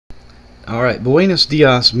Alright, buenos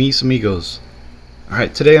dias, mis amigos.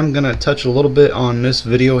 Alright, today I'm going to touch a little bit on this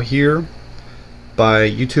video here by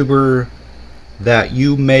YouTuber that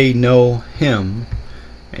you may know him.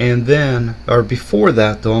 And then, or before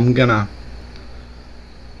that though, I'm going to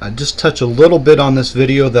just touch a little bit on this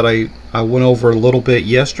video that I went over a little bit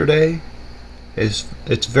yesterday.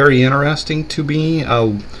 It's very interesting to me.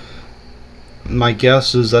 My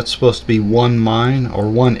guess is that's supposed to be one mind, or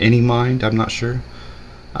one any mind, I'm not sure.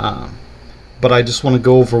 But I just want to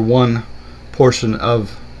go over one portion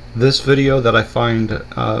of this video that I find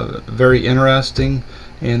very interesting.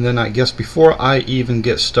 And then I guess before I even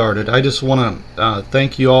get started, I just want to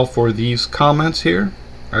thank you all for these comments here.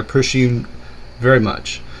 I appreciate you very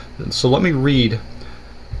much. So let me read,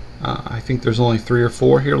 I think there's only 3 or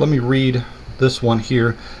 4 here. Let me read this one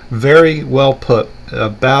here. Very well put.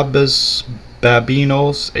 Babinos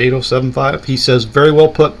 8075, he says, very well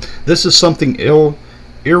put. This is something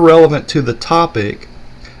irrelevant to the topic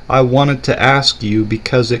I wanted to ask you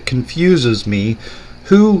because it confuses me.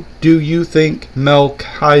 Who do you think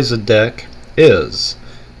Melchizedek is?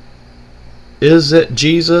 Is it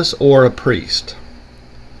Jesus or a priest?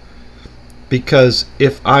 Because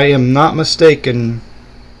if I am not mistaken,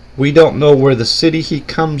 we don't know where the city he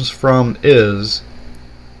comes from is.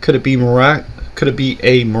 Could it be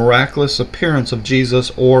a miraculous appearance of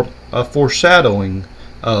Jesus or a foreshadowing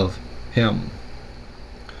of him?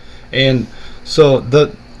 And so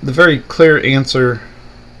the very clear answer,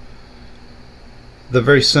 the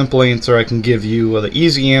very simple answer I can give you, the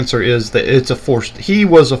easy answer is that he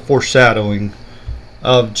was a foreshadowing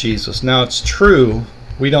of Jesus. Now it's true,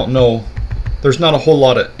 we don't know, there's not a whole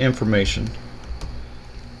lot of information,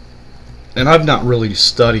 and I've not really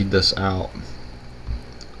studied this out.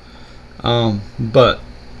 But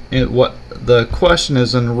what the question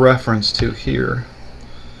is in reference to here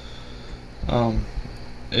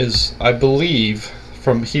is, I believe,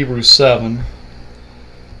 from Hebrews 7,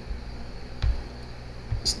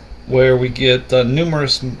 where we get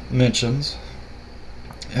numerous mentions.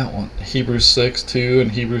 Hebrews 6 2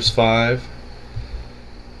 and Hebrews 5.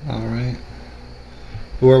 Alright,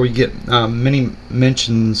 where we get many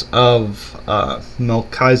mentions of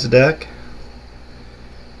Melchizedek,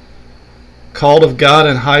 called of God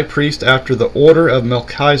and high priest after the order of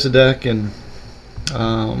Melchizedek, and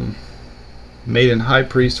made an high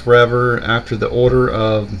priest forever after the order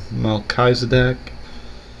of Melchizedek.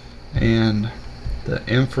 And the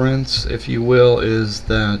inference, if you will, is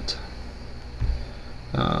that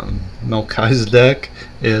Melchizedek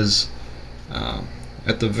is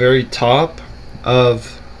at the very top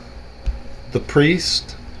of the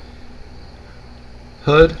priesthood,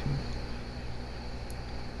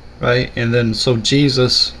 right? And then so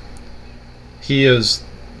Jesus, he is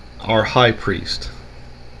our high priest.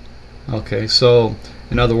 Okay, so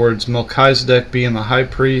in other words, Melchizedek being the high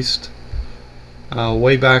priest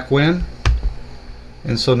way back when,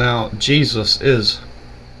 and so now Jesus is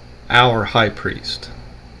our high priest.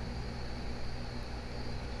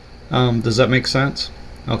 Does that make sense?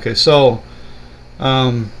 Okay, so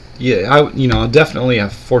yeah, definitely a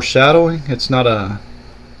foreshadowing. It's not a,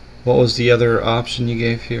 what was the other option you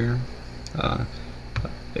gave here?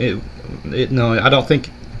 No, I don't think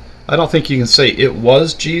you can say it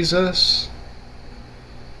was Jesus.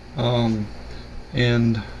 But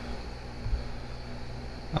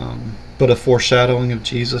a foreshadowing of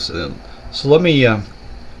Jesus. So let me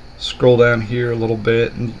scroll down here a little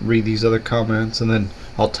bit and read these other comments, and then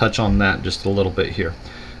I'll touch on that just a little bit here.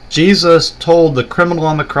 Jesus told the criminal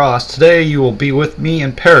on the cross, "Today you will be with me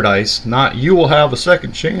in paradise," not "you will have a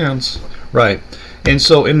second chance." Right. And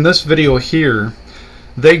so in this video here,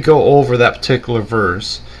 they go over that particular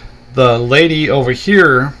verse. The lady over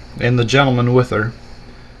here and the gentleman with her,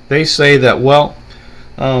 they say that, well,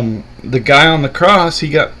 the guy on the cross,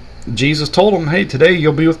 Jesus told him, "Hey, today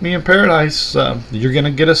you'll be with me in paradise. You're going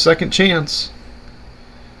to get a second chance."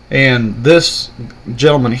 And this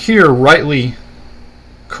gentleman here rightly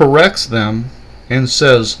corrects them and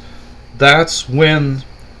says that's when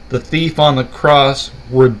the thief on the cross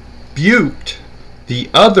rebuked the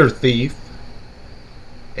other thief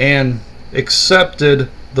and accepted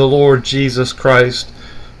the Lord Jesus Christ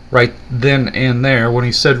right then and there when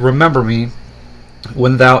he said, "Remember me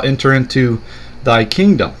when thou enter into thy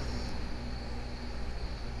kingdom."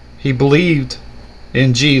 He believed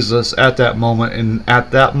in Jesus at that moment, and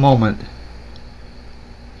at that moment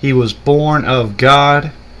he was born of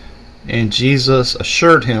God, and Jesus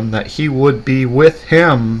assured him that he would be with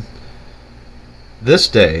him this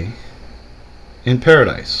day in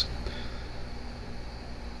paradise.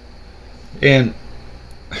 And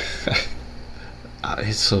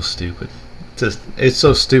it's so stupid. It's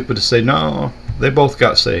so stupid to say, no, they both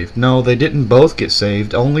got saved. No, they didn't both get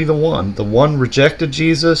saved. Only the one. The one rejected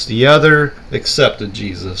Jesus, the other accepted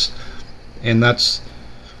Jesus. And that's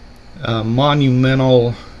a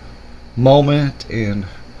monumental moment, and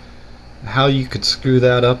how you could screw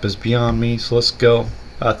that up is beyond me. So let's go.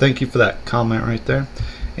 Thank you for that comment right there.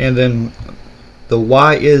 And then the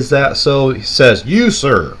why is that so? He says, you,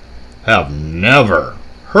 sir, have never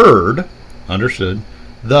heard, understood,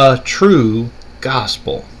 the true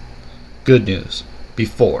gospel, good news,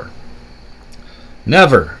 before.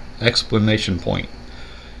 Never, exclamation point.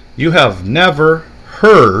 You have never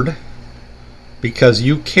heard, because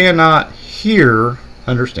you cannot hear,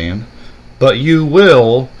 understand, but you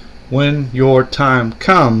will when your time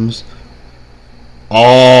comes.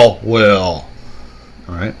 All will.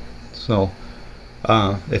 Alright, so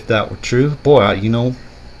if that were true, boy,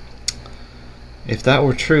 if that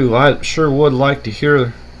were true, I sure would like to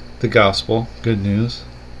hear the gospel, good news.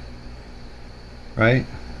 Right?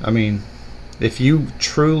 I mean, if you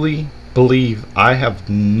truly believe I have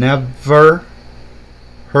never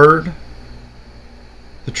heard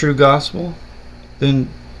the true gospel, then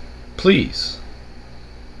please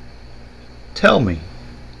tell me,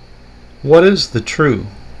 what is the true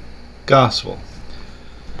gospel?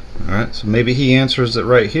 Alright, so maybe he answers it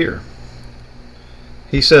right here.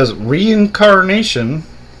 He says reincarnation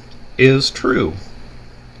is true.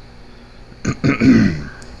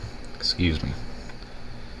 Excuse me.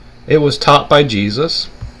 It was taught by Jesus.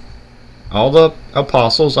 All the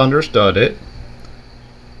apostles understood it.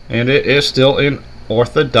 And it is still in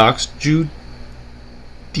Orthodox Judaism.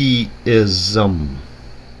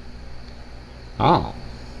 Oh.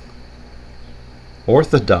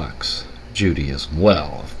 Orthodox Judaism.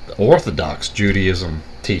 Well, if Orthodox Judaism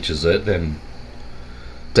teaches it, then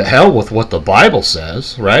to hell with what the Bible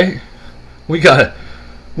says, right? We gotta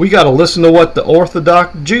listen to what the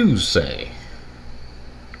Orthodox Jews say.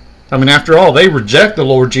 I mean, after all, they reject the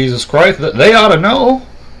Lord Jesus Christ. They ought to know.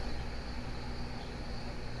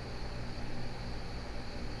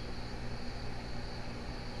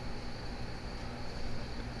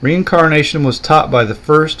 Reincarnation was taught by the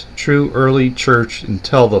first true early church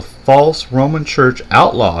until the false Roman Church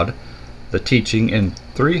outlawed the teaching in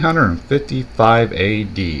 355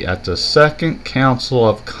 AD at the Second Council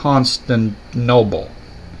of Constantinople.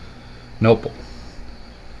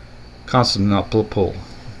 Constantinople.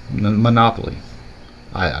 Monopoly.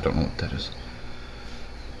 I don't know what that is.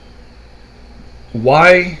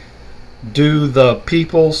 Why do the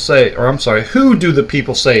people say, or I'm sorry, who do the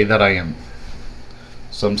people say that I am?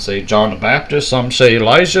 Some say John the Baptist, some say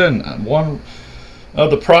Elijah, and one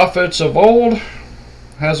of the prophets of old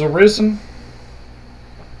has arisen.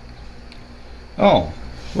 Oh,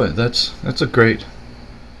 wait, that's a great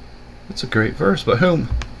verse. But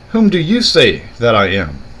whom do you say that I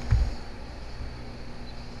am?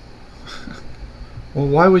 Well,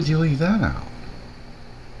 why would you leave that out?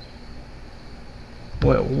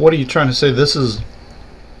 What are you trying to say? This is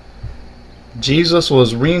Jesus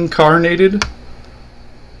was reincarnated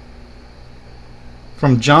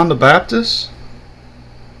from John the Baptist?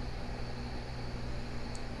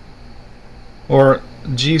 Or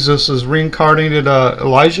Jesus is reincarnated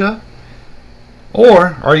Elijah?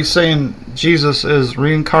 Or are you saying Jesus is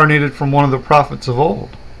reincarnated from one of the prophets of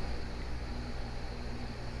old?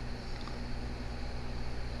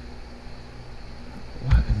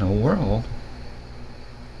 What in the world?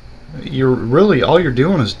 All you're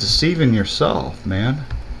doing is deceiving yourself, man.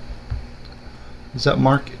 Is that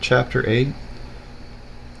Mark chapter 8?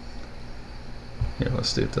 Here,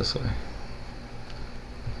 let's do it this way.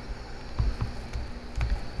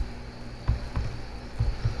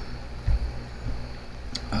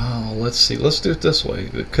 Oh, let's see. Let's do it this way,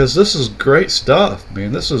 because this is great stuff,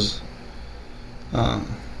 man. This is what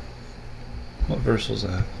verse was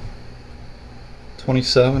that?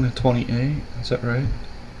 27 and 28. Is that right?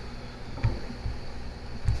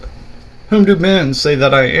 Whom do men say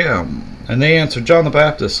that I am? And they answered, John the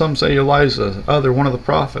Baptist. Some say Elijah, other one of the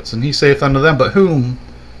prophets. And he saith unto them, but whom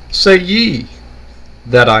say ye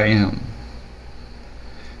that I am?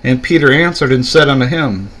 And Peter answered and said unto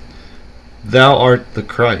him, Thou art the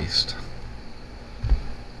Christ.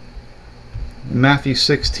 Matthew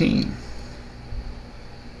 16.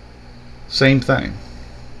 Same thing.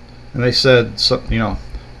 And they said,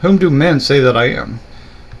 whom do men say that I am?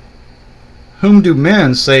 Whom do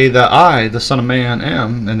men say that I, the Son of Man,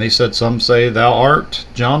 am? And they said, some say thou art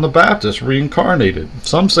John the Baptist reincarnated.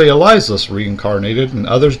 Some say Elias reincarnated, and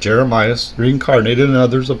others Jeremiah reincarnated, and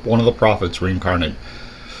others one of the prophets reincarnated.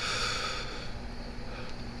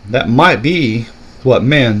 That might be what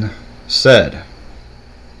men said.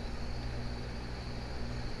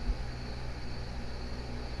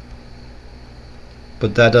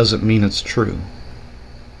 but that doesn't mean it's true.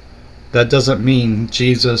 That doesn't mean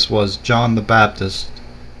Jesus was John the Baptist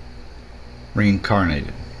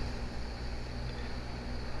reincarnated.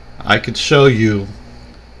 I could show you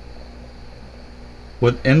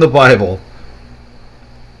in the Bible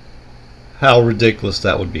how ridiculous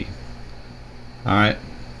that would be. Alright?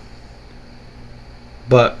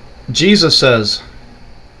 But Jesus says,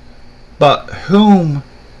 "But whom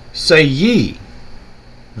say ye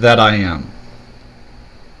that I am?"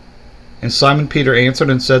 And Simon Peter answered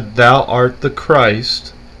and said, "Thou art the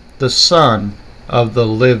Christ, the Son of the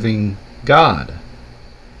living God."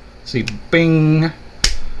 See, bing.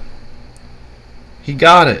 He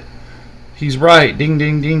got it. He's right. Ding,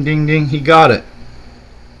 ding, ding, ding, ding. He got it.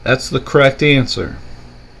 That's the correct answer.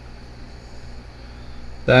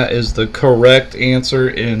 That is the correct answer,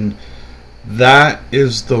 and that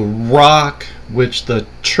is the rock which the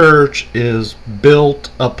church is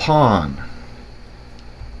built upon.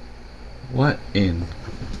 What in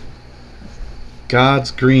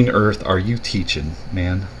God's green earth are you teaching,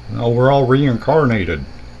 man? Oh, we're all reincarnated.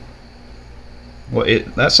 Well,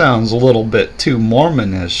 that sounds a little bit too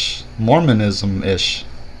Mormonism-ish,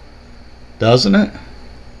 doesn't it?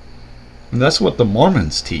 And that's what the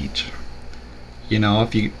Mormons teach. You know,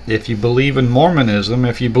 if you believe in Mormonism,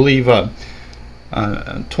 if you believe a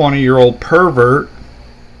 20-year-old pervert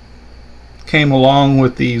came along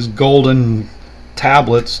with these golden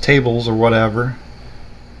tables or whatever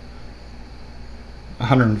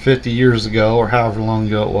 150 years ago, or however long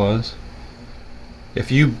ago it was,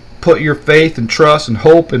 if you put your faith and trust and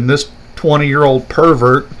hope in this 20-year-old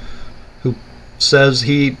pervert who says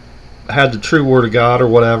he had the true word of God or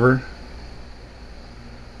whatever,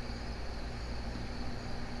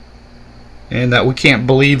 and that we can't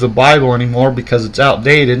believe the Bible anymore because it's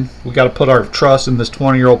outdated, we got to put our trust in this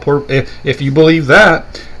 20-year-old pervert. If you believe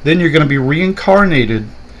that, then you're going to be reincarnated.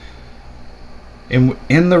 And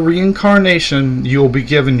in the reincarnation, you'll be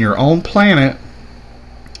given your own planet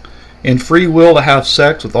and free will to have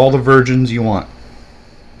sex with all the virgins you want.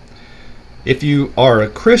 If you are a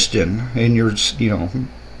Christian and you're,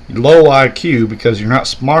 low IQ because you're not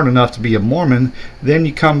smart enough to be a Mormon, then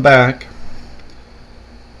you come back,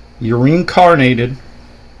 you're reincarnated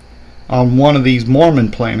on one of these Mormon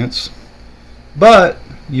planets, but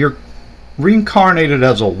you're reincarnated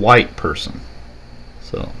as a white person.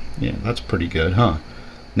 So, yeah, that's pretty good, huh?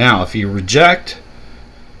 Now, if you reject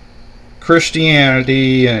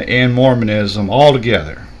Christianity and Mormonism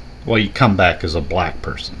altogether, well, you come back as a black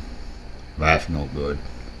person. That's no good.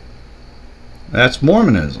 That's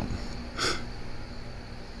Mormonism.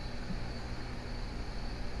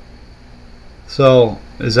 So,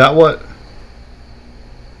 is that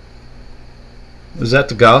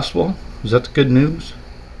the gospel? Is that the good news?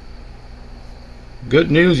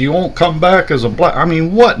 Good news, you won't come back as a black... I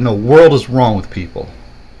mean, what in the world is wrong with people?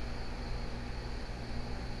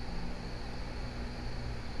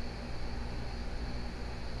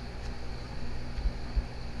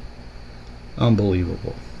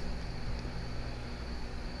 Unbelievable.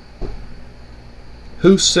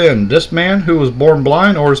 Who sinned? This man who was born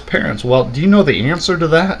blind or his parents? Well, do you know the answer to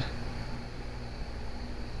that?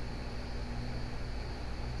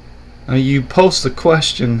 You post the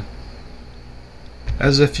question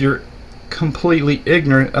as if you're completely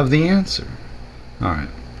ignorant of the answer. Alright.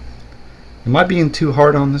 Am I being too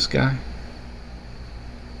hard on this guy?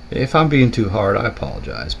 If I'm being too hard, I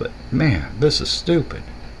apologize. But, man, this is stupid.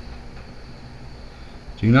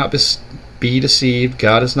 Do not be deceived.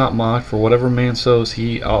 God is not mocked. For whatever man sows,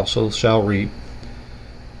 he also shall reap.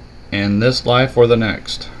 In this life or the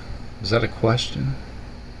next. Is that a question?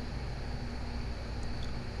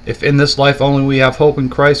 If in this life only we have hope in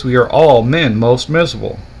Christ, we are all men most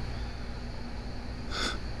miserable.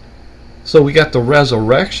 So we got the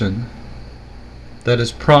resurrection that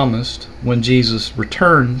is promised when Jesus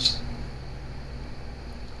returns.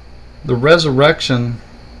 The resurrection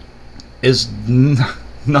is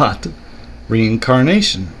not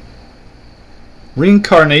reincarnation.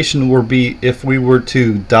 Reincarnation would be if we were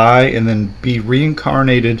to die and then be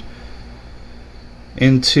reincarnated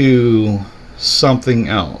into something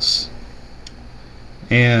else.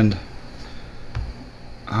 And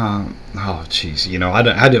oh jeez,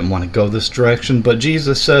 I didn't want to go this direction, but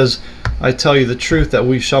Jesus says, I tell you the truth that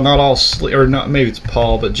we shall not all sleep, or not, maybe it's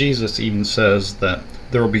Paul, but Jesus even says that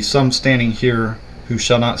there will be some standing here who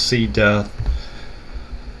shall not see death.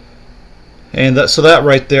 And so that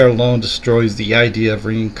right there alone destroys the idea of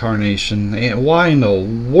reincarnation. And why in the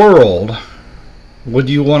world would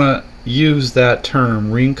you want to use that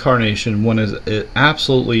term reincarnation when it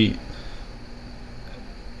absolutely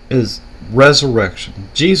is resurrection.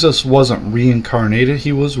 Jesus wasn't reincarnated,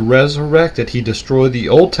 he was resurrected. He destroyed the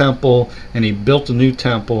old temple and he built a new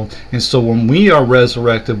temple. And so when we are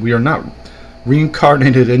resurrected, we are not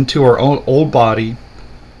reincarnated into our own old body.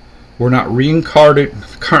 We're not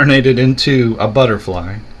reincarnated into a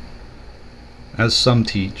butterfly, as some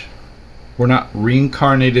teach. We're not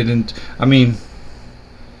reincarnated into,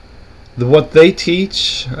 what they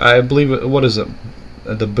teach, I believe, what is it?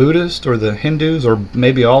 The Buddhists or the Hindus, or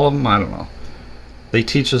maybe all of them, I don't know. They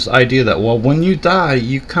teach this idea that, well, when you die,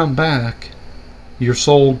 you come back, your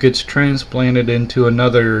soul gets transplanted into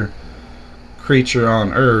another creature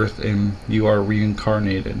on earth, and you are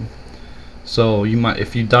reincarnated. So you might,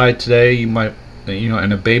 if you died today, you might,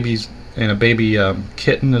 and a baby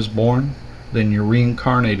kitten is born, then you're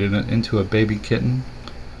reincarnated into a baby kitten.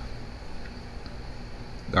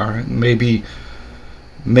 All right, maybe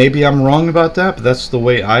I'm wrong about that, but that's the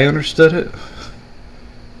way I understood it.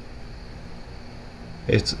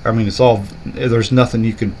 It's all, there's nothing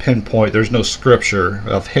you can pinpoint. There's no scripture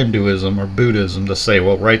of Hinduism or Buddhism to say,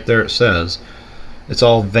 well, right there it says. It's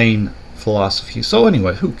all vain philosophy. So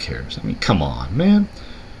anyway, who cares? Come on, man.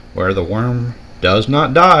 Where the worm does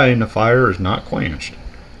not die and the fire is not quenched.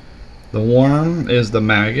 The worm is the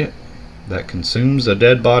maggot that consumes a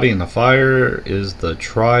dead body, and the fire is the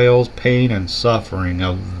trials, pain, and suffering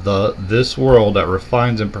of this world that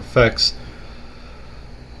refines and perfects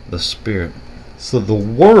the spirit. So the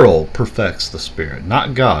world perfects the spirit,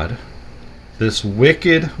 not God. This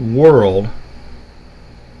wicked world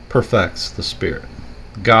perfects the spirit.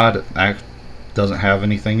 God doesn't have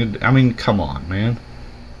anything to do. Come on, man.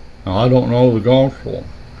 No, I don't know the gospel.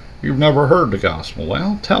 You've never heard the gospel.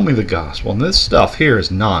 Well, tell me the gospel. And this stuff here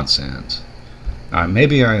is nonsense.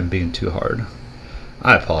 Maybe I am being too hard.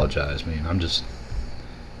 I apologize, man.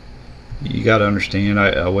 You got to understand,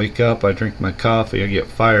 I wake up, I drink my coffee, I get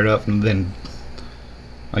fired up, and then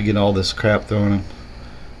I get all this crap thrown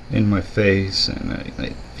in my face, and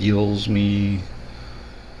it fuels me.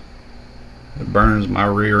 It burns my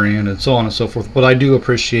rear end, and so on and so forth. But I do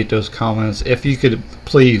appreciate those comments. If you could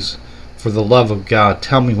please, for the love of God,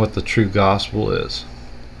 tell me what the true gospel is.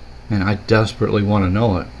 And I desperately want to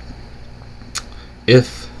know it.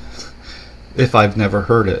 If I've never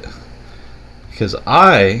heard it. Because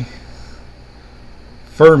I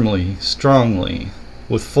firmly, strongly,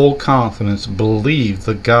 with full confidence believe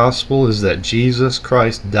the gospel is that Jesus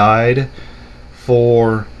Christ died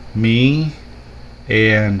for me,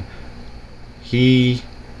 and He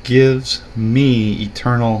gives me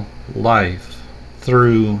eternal life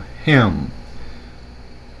through Him.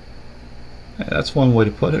 That's one way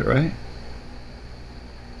to put it, right?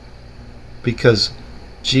 Because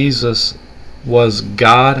Jesus was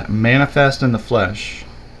God manifest in the flesh.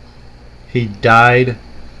 He died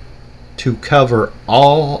to cover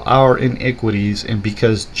all our iniquities, and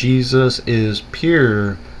because Jesus is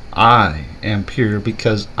pure, I am pure,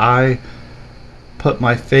 because I put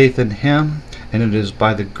my faith in Him, and it is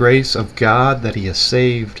by the grace of God that He has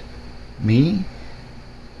saved me.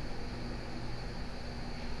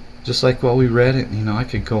 Just like what we read it, I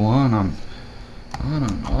could go on and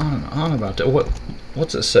on about that.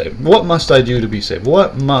 What's it say? What must I do to be saved?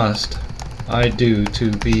 What must I do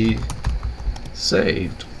to be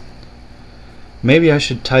saved? Maybe I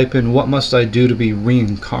should type in, what must I do to be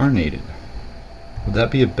reincarnated? Would that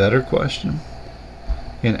be a better question?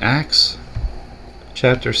 In Acts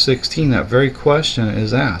chapter 16, that very question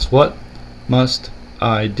is asked. What must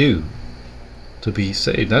I do to be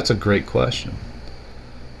saved? That's a great question.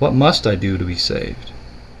 What must I do to be saved?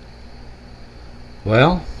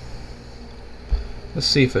 Well, let's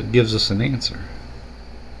see if it gives us an answer.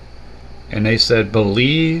 And they said,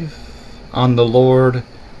 believe on the Lord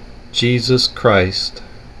Jesus Christ,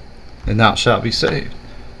 and thou shalt be saved.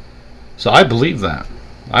 So I believe that.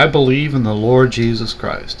 I believe in the Lord Jesus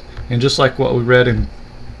Christ. And just like what we read in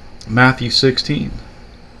Matthew 16,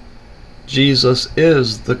 Jesus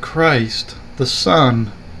is the Christ, the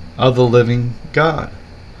Son of the living God.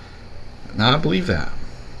 Now I believe that.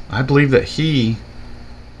 I believe that He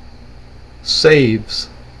saves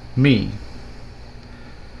me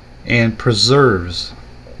and preserves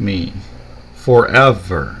me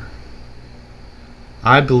forever.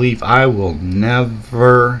 I believe I will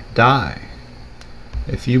never die.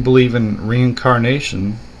 If you believe in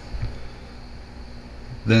reincarnation,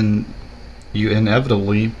 then you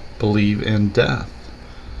inevitably believe in death.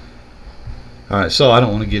 Alright, so I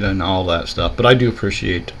don't want to get into all that stuff, but I do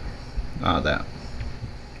appreciate that.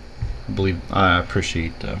 I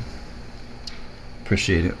appreciate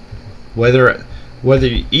it. Whether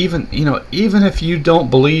even if you don't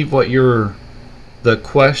believe what the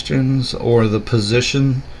questions or the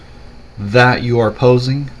position that you are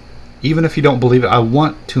posing, even if you don't believe it. I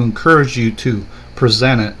want to encourage you to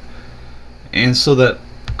present it, and so that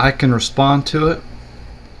I can respond to it,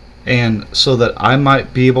 and so that I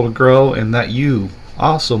might be able to grow, and that you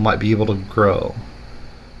also might be able to grow.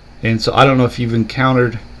 And so I don't know if you've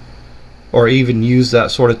encountered or even used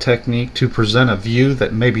that sort of technique to present a view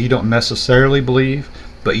that maybe you don't necessarily believe,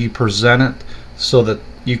 but you present it so that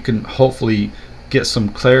you can hopefully get some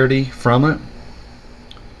clarity from it,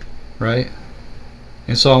 right?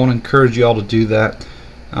 And so I want to encourage you all to do that.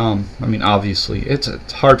 I mean, obviously it's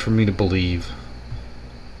hard for me to believe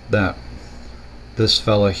that this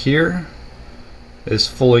fella here is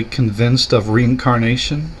fully convinced of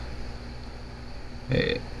reincarnation,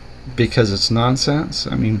 because it's nonsense.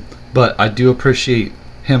 I mean, but I do appreciate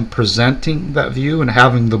him presenting that view and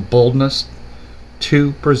having the boldness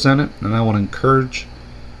to present it, and I want to encourage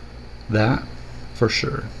that for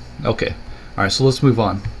sure. Okay, all right, so let's move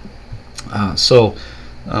on.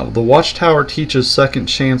 The Watchtower teaches second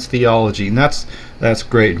chance theology, and that's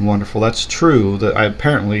great and wonderful. That's true. That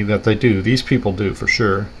apparently that they do. These people do for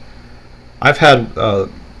sure. I've had the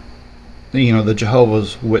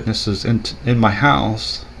Jehovah's Witnesses in my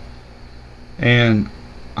house, and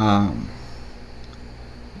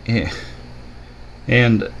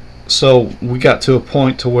so we got to a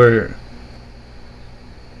point to where,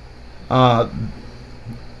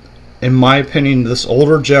 in my opinion, this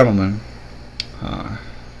older gentleman, I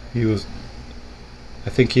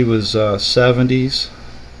think he was 70s.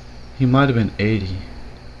 He might have been 80.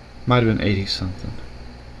 Might have been 80 something.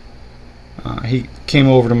 He came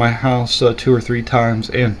over to my house 2 or 3 times,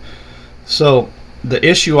 and so the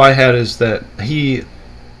issue I had is that he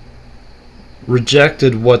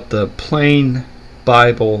rejected what the plain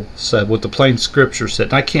Bible said, what the plain Scripture said.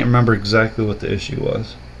 And I can't remember exactly what the issue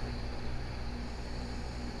was.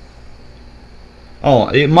 Oh,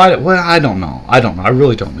 it might. Well, I don't know. I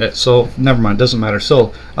really don't. So never mind. Doesn't matter.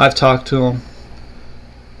 So I've talked to him.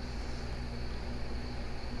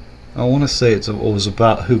 I want to say it was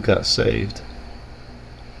about who got saved,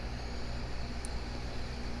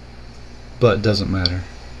 but it doesn't matter.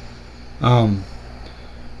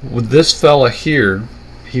 With this fella here,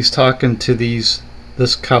 he's talking to this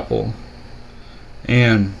couple,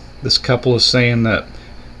 and this couple is saying that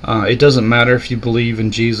it doesn't matter if you believe in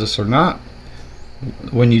Jesus or not.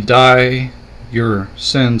 When you die, your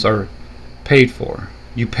sins are paid for.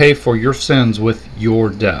 You pay for your sins with your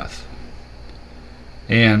death,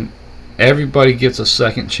 and everybody gets a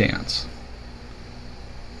second chance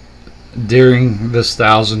during this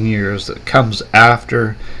 1,000 years that comes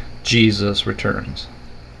after Jesus returns.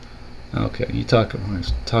 Okay, I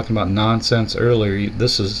was talking about nonsense earlier.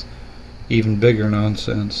 This is even bigger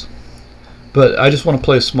nonsense. But I just want to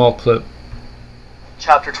play a small clip.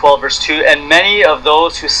 Chapter 12, verse 2, and many of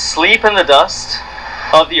those who sleep in the dust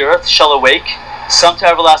of the earth shall awake, some to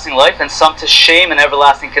everlasting life, and some to shame and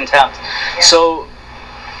everlasting contempt. Yeah. So,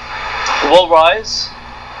 we'll rise,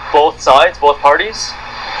 both sides, both parties,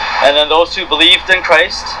 and then those who believed in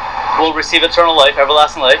Christ will receive eternal life,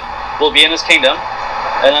 everlasting life, will be in His kingdom,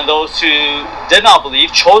 and then those who did not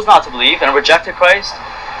believe, chose not to believe, and rejected Christ,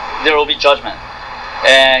 there will be judgment,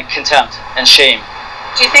 and contempt, and shame.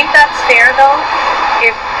 Do you think that's fair, though?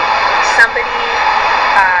 If somebody,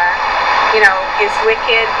 is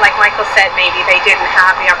wicked, like Michael said, maybe they didn't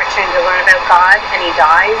have the opportunity to learn about God, and he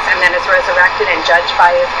dies, and then is resurrected and judged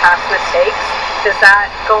by his past mistakes. Does that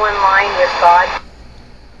go in line with God?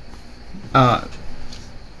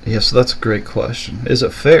 Yes, that's a great question. Is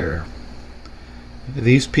it fair?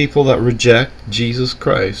 These people that reject Jesus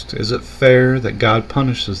Christ, is it fair that God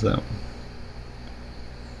punishes them?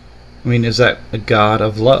 I mean, is that a God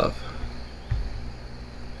of love?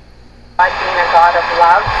 God being a God of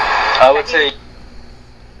love? I would say...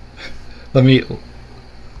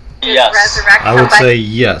 Yes. I would say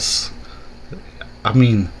yes. I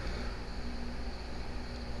mean,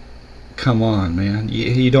 come on, man.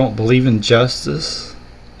 You don't believe in justice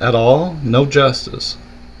at all? No justice.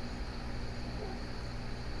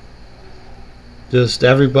 Just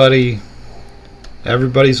everybody's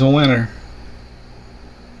a winner.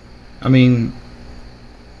 I mean,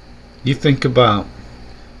 you think about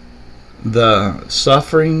the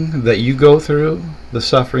suffering that you go through, the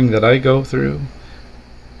suffering that I go through,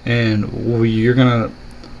 and you got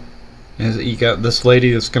this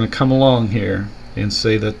lady that's going to come along here and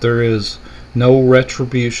say that there is no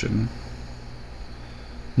retribution,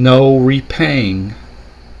 no repaying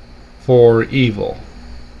for evil.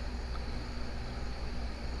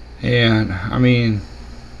 And I mean,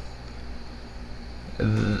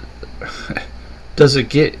 does it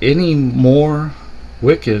get any more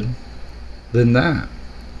wicked than that?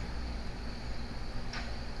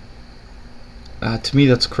 To me,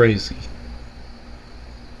 that's crazy.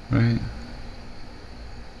 Right?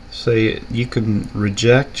 Say you can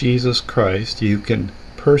reject Jesus Christ, you can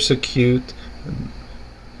persecute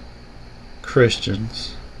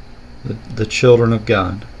Christians, the children of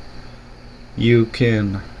God. You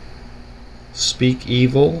can speak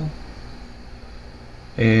evil,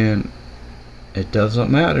 and it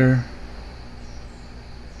doesn't matter,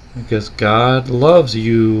 because God loves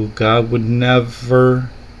you. God would never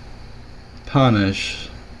punish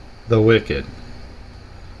the wicked.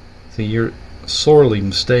 See, you're sorely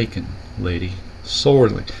mistaken, lady.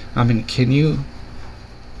 Sorely. I mean, can you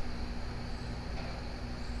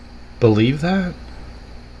believe that?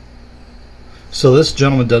 So this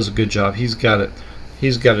gentleman does a good job. He's got it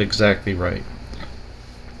exactly right.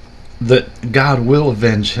 That God will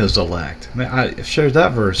avenge his elect. I mean, I've shared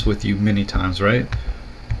that verse with you many times, right?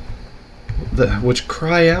 Which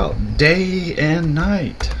cry out day and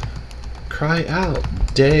night. Cry out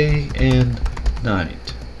day and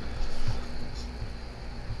night.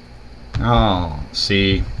 Oh,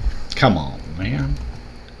 see, come on, man.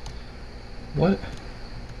 What?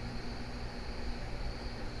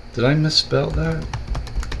 Did I misspell that?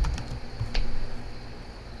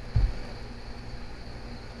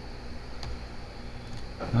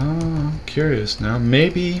 Oh, I'm curious now.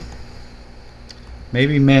 Maybe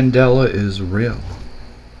Mandela is real.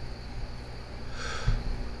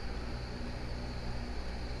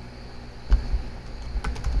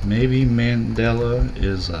 Maybe Mandela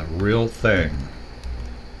is a real thing.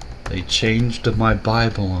 They changed my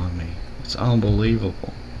Bible on me. It's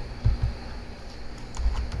unbelievable.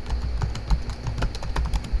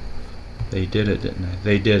 They did it, didn't they?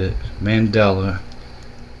 They did it. Mandela.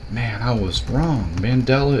 Man, I was wrong.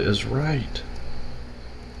 Mandela is right.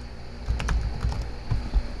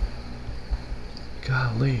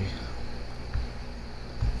 Golly.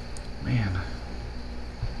 Man.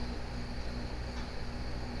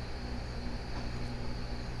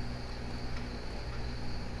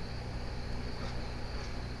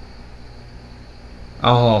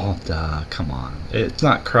 Oh, duh, come on. It's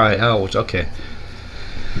not cry out, which, okay.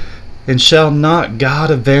 And shall not God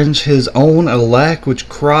avenge his own elect, which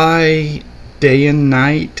cry day and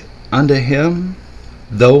night unto him,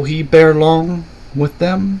 though he bear long with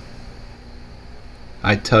them?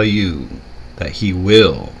 I tell you that he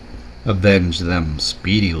will avenge them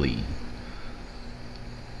speedily.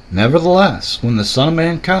 Nevertheless, when the Son of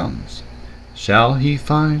Man comes, shall he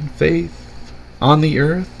find faith on the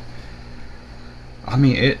earth? I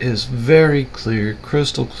mean, it is very clear,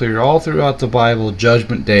 crystal clear, all throughout the Bible,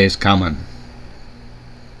 Judgment Day is coming.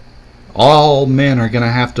 All men are going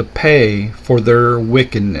to have to pay for their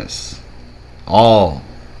wickedness. All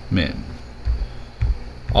men.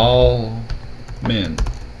 All men.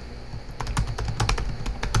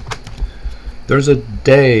 There's a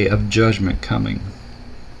day of judgment coming.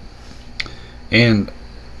 And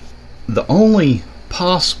the only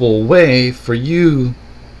possible way for you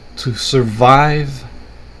to survive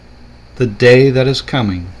the day that is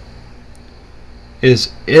coming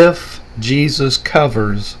is if Jesus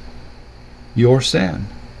covers your sin.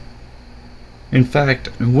 In fact,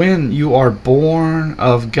 when you are born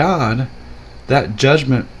of God, that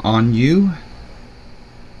judgment on you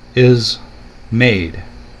is made.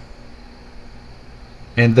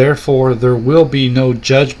 And therefore there will be no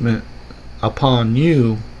judgment upon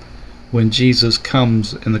you when Jesus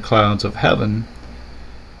comes in the clouds of heaven.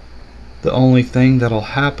 The only thing that will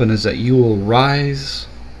happen is that you will rise,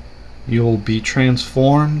 you will be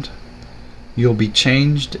transformed, you'll be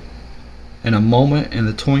changed in a moment, in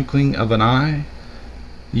the twinkling of an eye.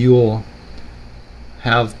 You will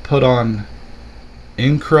have put on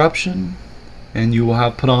incorruption, and you will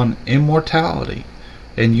have put on immortality,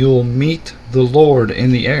 and you will meet the Lord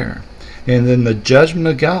in the air. And then the judgment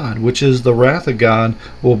of God, which is the wrath of God,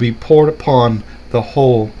 will be poured upon the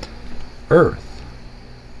whole earth.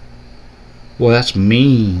 Well, that's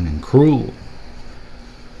mean and cruel.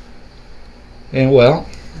 And well,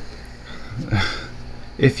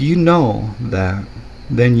 if you know that,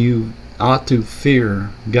 then you ought to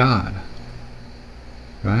fear God.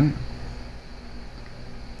 Right?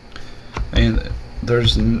 And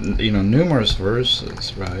there's, numerous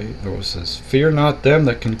verses, right? There was this, fear not them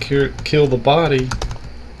that can kill the body,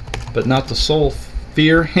 but not the soul.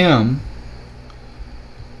 Fear him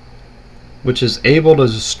which is able to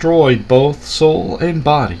destroy both soul and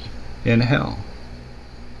body in hell.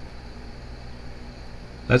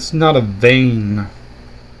 That's not a vain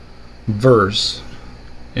verse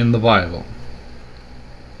in the Bible.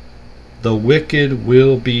 The wicked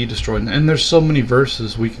will be destroyed. And there's so many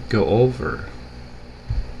verses we could go over.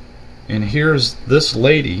 And here's this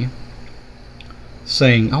lady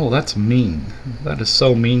saying, oh, that's mean. That is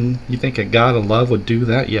so mean. You think a God of love would do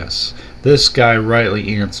that? Yes. This guy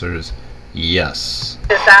rightly answers, yes.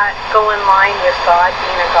 Does that go in line with God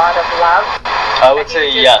being a God of love? I would say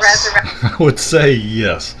yes. I would say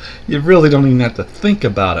yes. You really don't even have to think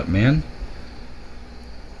about it, man.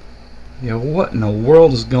 You know, what in the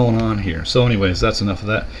world is going on here? So anyways, that's enough of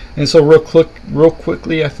that. And so real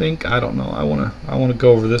quickly, I think, I don't know, I wanna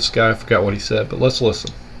go over this guy. I forgot what he said, but let's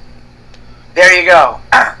listen. There you go.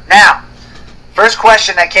 Now, first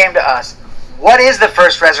question that came to us. What is the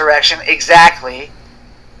first resurrection exactly?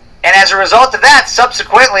 And as a result of that,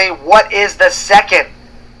 subsequently, what is the second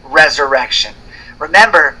resurrection?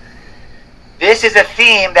 Remember, this is a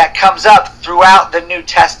theme that comes up throughout the New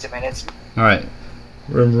Testament. It's all right.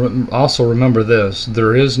 Also remember this: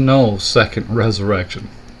 there is no second resurrection.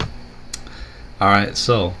 All right,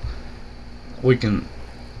 so we can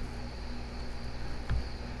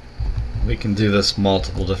do this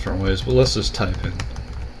multiple different ways, but let's just type in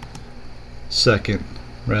second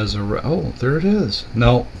resurrection. Oh, there it is.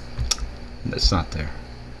 No, it's not there.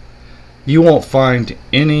 You won't find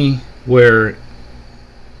anywhere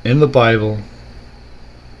in the Bible,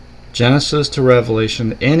 Genesis to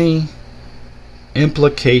Revelation, any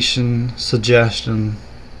implication, suggestion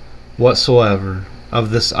whatsoever of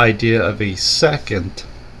this idea of a second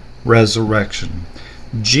resurrection.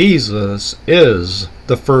 Jesus is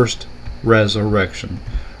the first resurrection,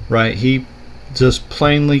 right? He just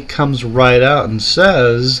plainly comes right out and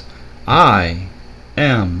says, I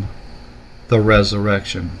am the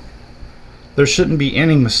resurrection. There shouldn't be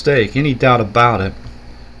any mistake, any doubt about it.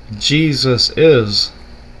 Jesus is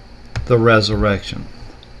the resurrection.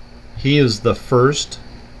 He is the first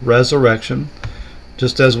resurrection,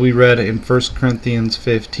 just as we read in 1 Corinthians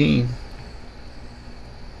 15.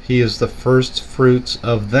 He is the first fruits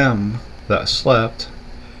of them that slept.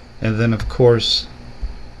 And then, of course,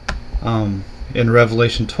 in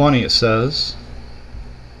Revelation 20 it says,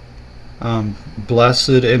 blessed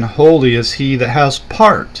and holy is he that has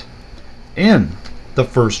part in the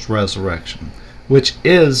first resurrection, which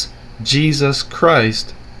is Jesus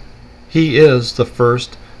Christ. He is the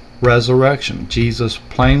first resurrection. Jesus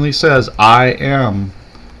plainly says, I am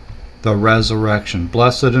the resurrection.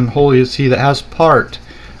 Blessed and holy is he that has part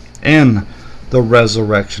in the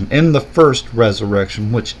resurrection, in the first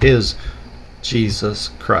resurrection, which is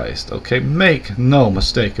Jesus Christ. Okay, make no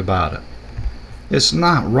mistake about it. It's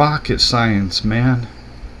not rocket science, man.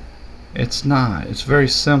 It's not. It's very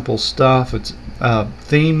simple stuff. It's a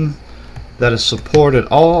theme that is supported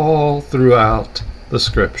all throughout the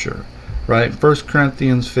scripture. Right? 1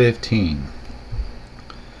 Corinthians 15.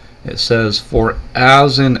 It says, for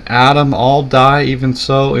as in Adam all die, even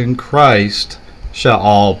so in Christ shall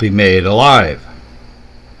all be made alive.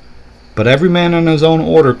 But every man in his own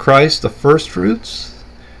order, Christ the firstfruits,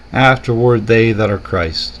 afterward they that are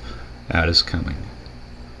Christ at his coming.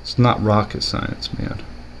 It's not rocket science, man.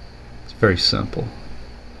 It's very simple.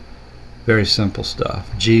 Very simple stuff.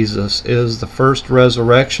 Jesus is the first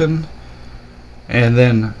resurrection, and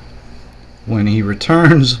then when he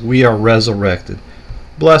returns, we are resurrected.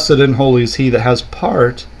 Blessed and holy is he that has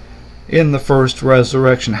part in the first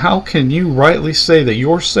resurrection. How can you rightly say that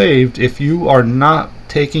you're saved if you are not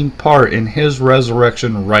taking part in his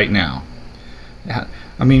resurrection right now?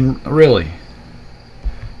 I mean, really?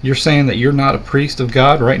 You're saying that you're not a priest of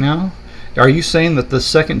God right now? Are you saying that the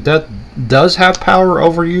second death does have power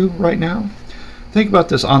over you right now? Think about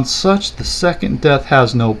this. On such the second death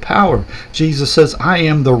has no power. Jesus says, I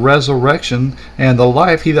am the resurrection and the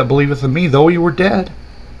life. He that believeth in me, though he were dead,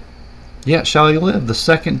 yet shall he live. The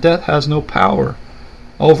second death has no power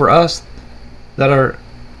over us that are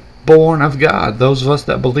born of God, those of us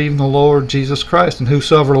that believe in the Lord Jesus Christ. And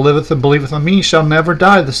whosoever liveth and believeth on me shall never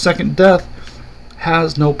die. The second death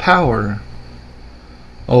has no power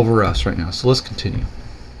over us right now. So let's continue.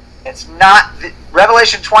 It's not,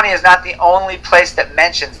 Revelation 20 is not the only place that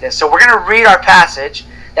mentions this. So we're going to read our passage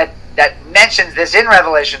that mentions this in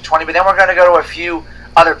Revelation 20, but then we're going to go to a few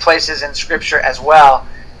other places in Scripture as well.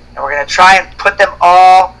 And we're going to try and put them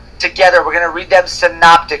all together. We're going to read them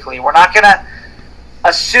synoptically. We're not going to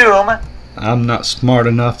assume. I'm not smart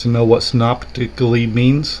enough to know what synoptically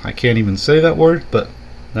means. I can't even say that word, but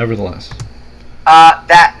nevertheless.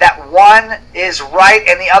 That one is right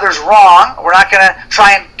and the other's wrong. We're not going to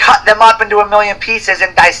try and cut them up into a million pieces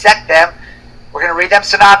and dissect them. We're going to read them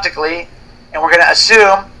synoptically, and we're going to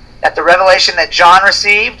assume that the revelation that John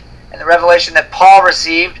received and the revelation that Paul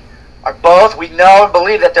received are both, we know and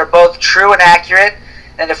believe that they're both true and accurate,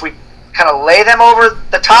 and if we kind of lay them over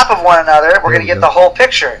the top of one another, we're going to get the whole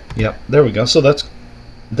picture. Yep, there we go. So that's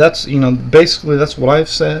basically that's what I've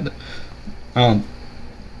said.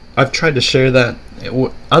 I've tried to share that.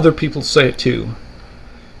 Other people say it too.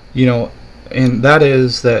 You know, and that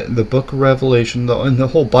is that the book of Revelation, and the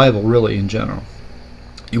whole Bible really in general,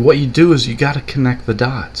 what you do is you got to connect the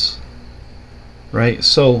dots. Right?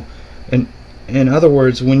 So, in other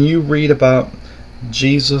words, when you read about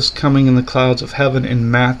Jesus coming in the clouds of heaven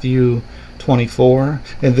in Matthew 24,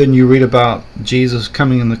 and then you read about Jesus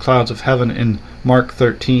coming in the clouds of heaven in Mark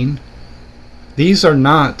 13, these are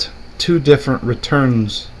not two different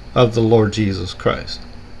returns of the Lord Jesus Christ.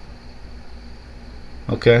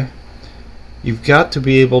 Okay? You've got to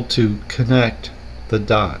be able to connect the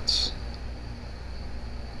dots.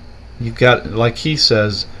 You've got, like he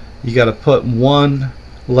says, you got to put one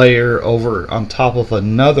layer over on top of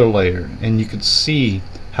another layer, and you can see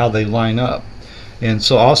how they line up. And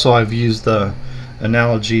so also I've used the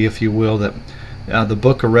analogy, if you will, that the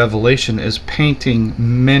book of Revelation is painting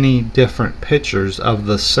many different pictures of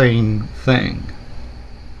the same thing.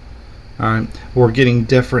 Alright, we're getting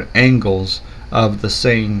different angles of the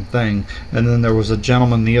same thing. And then there was a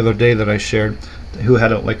gentleman the other day that I shared who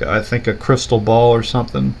had I think a crystal ball or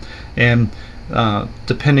something, and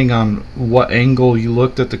depending on what angle you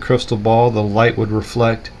looked at the crystal ball, the light would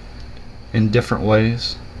reflect in different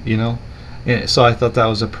ways, you know. And so I thought that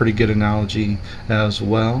was a pretty good analogy as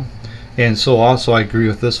well. And so also I agree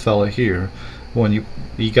with this fella here. When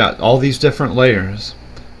you got all these different layers,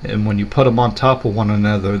 and when you put them on top of one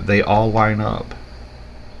another, they all line up.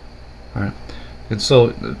 All right. And so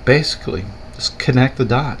basically, just connect the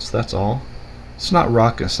dots. That's all. It's not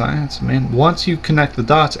rocket science, man. Once you connect the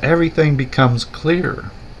dots, everything becomes clear.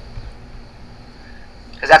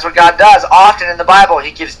 Because that's what God does. Often in the Bible, He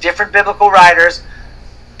gives different biblical writers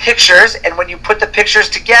pictures, and when you put the pictures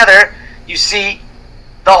together, you see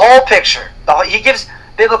the whole picture. He gives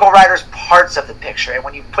biblical writers parts of the picture, and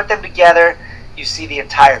when you put them together, you see the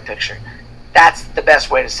entire picture. That's the best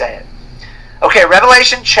way to say it. Okay,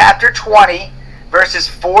 Revelation chapter 20, verses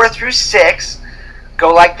 4 through 6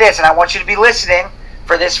 go like this, and I want you to be listening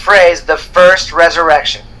for this phrase, the first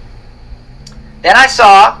resurrection. Then I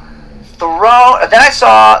saw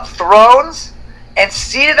thrones, and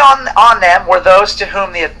seated on them were those to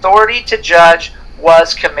whom the authority to judge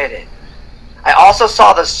was committed. I also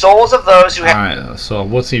saw the souls of those who had... Alright, so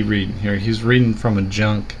what's he reading here? He's reading from a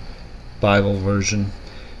junk Bible version.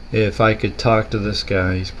 If I could talk to this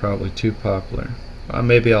guy, he's probably too popular.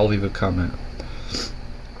 Maybe I'll leave a comment.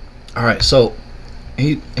 Alright, so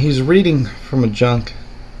he's reading from a junk.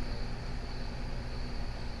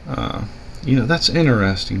 You know, that's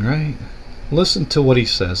interesting, right? Listen to what he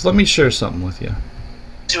says. Let me share something with you.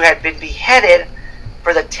 Who had been beheaded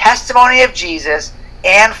for the testimony of Jesus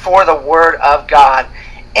and for the word of God,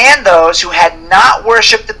 and those who had not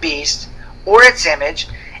worshipped the beast or its image,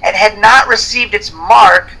 and had not received its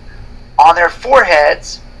mark on their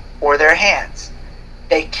foreheads or their hands.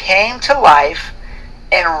 They came to life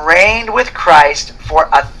and reigned with Christ for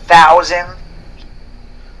 1,000 years.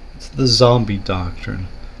 It's the zombie doctrine.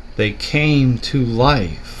 They came to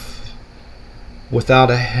life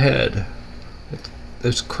without a head.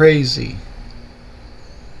 It's crazy.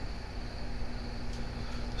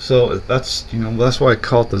 So that's why I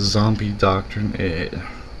call it the zombie doctrine.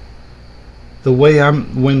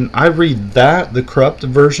 When I read that, the corrupt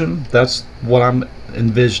version, that's what I'm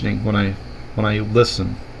envisioning when I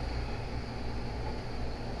listen.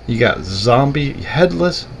 You got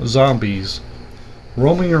headless zombies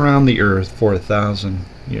roaming around the earth for 1,000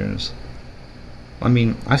 years. I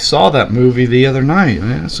mean, I saw that movie the other night.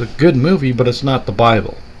 Man, it's a good movie, but it's not the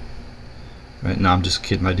Bible. Right? No, I'm just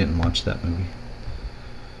kidding. I didn't watch that movie.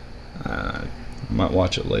 I might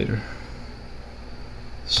watch it later.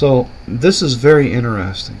 So, this is very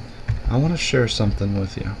interesting. I want to share something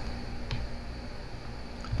with you.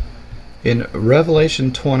 In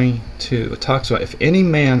Revelation 22, it talks about if any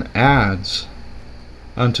man adds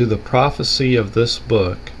unto the prophecy of this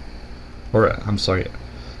book, or I'm sorry,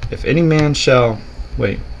 if any man shall,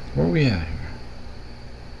 wait, where are we at here?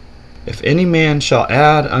 If any man shall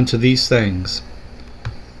add unto these things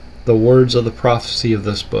the words of the prophecy of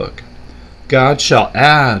this book, God shall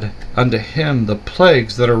add unto him the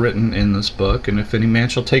plagues that are written in this book. And if any man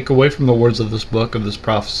shall take away from the words of this book, of this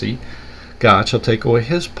prophecy, God shall take away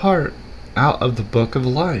his part out of the book of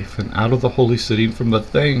life, and out of the holy city, and from the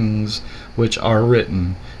things which are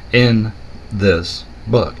written in this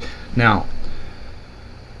book. Now,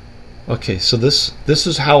 okay, so this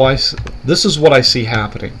is what I see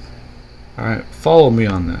happening. All right, follow me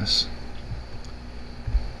on this.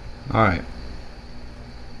 All right.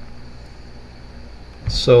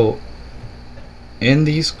 So, in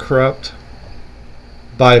these corrupt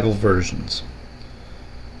Bible versions,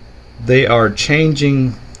 they are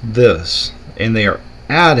changing this, and they are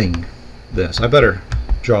adding this. I better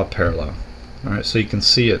draw a parallel. All right, so you can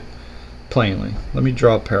see it plainly. Let me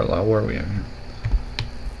draw a parallel. Where are we at here?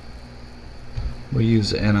 We'll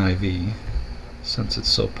use the NIV since it's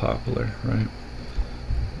so popular, right?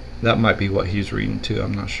 That might be what he's reading too.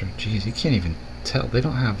 I'm not sure. Jeez, you can't even tell. They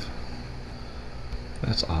don't have.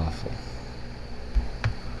 That's awful.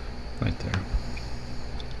 Right there.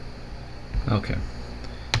 Okay.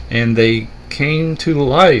 And they came to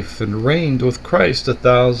life and reigned with Christ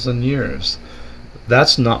 1,000 years.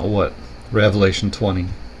 That's not what Revelation 20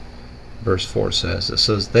 verse 4 says. It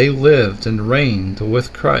says they lived and reigned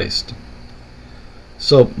with Christ.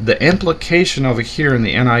 So the implication over here in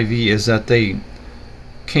the NIV is that they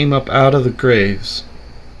came up out of the graves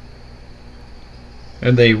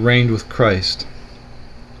and they reigned with Christ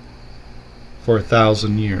for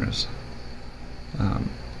 1,000 years.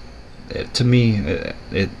 To me,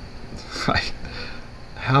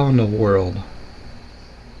 how in the world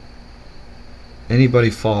anybody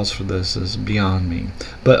falls for this is beyond me.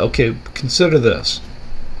 But okay, consider this.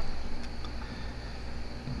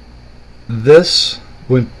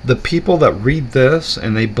 When the people that read this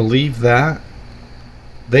and they believe that,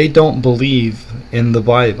 they don't believe in the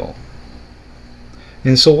Bible.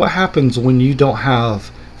 And so what happens when you don't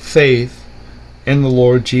have faith in the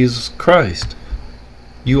Lord Jesus Christ?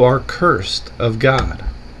 You are cursed of God,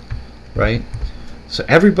 right? So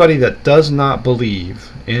everybody that does not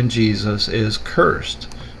believe in Jesus is cursed,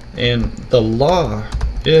 and the law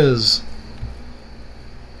is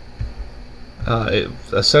it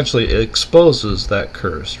essentially exposes that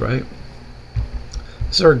curse, right?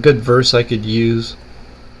 Is there a good verse I could use?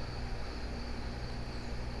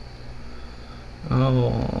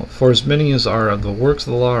 Oh, for as many as are of the works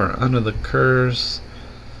of the law are under the curse,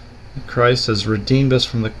 Christ has redeemed us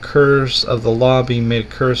from the curse of the law, being made a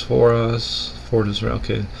curse for us. For it is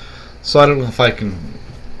okay. So I don't know if I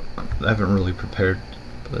haven't really prepared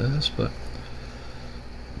for this, but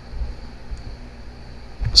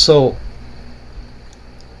so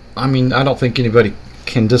I mean, I don't think anybody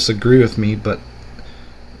can disagree with me, but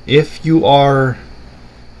if you are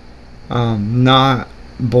not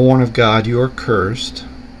born of God, you are cursed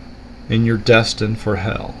and you're destined for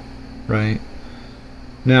hell, right?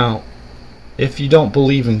 Now, if you don't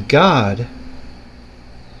believe in God,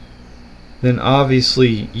 then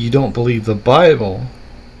obviously you don't believe the Bible,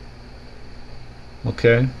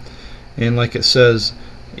 okay? And like it says,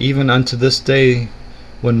 even unto this day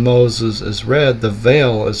when Moses is read, the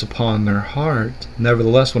veil is upon their heart.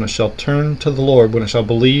 Nevertheless, when it shall turn to the Lord, when it shall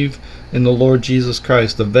believe in the Lord Jesus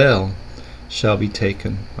Christ, the veil shall be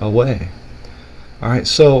taken away. Alright,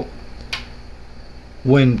 so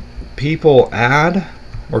when people add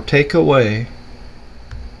or take away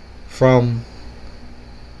from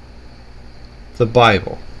the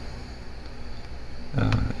Bible,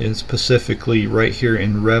 and specifically right here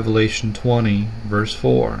in Revelation 20 verse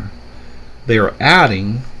 4, they are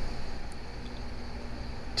adding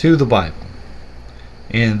to the Bible,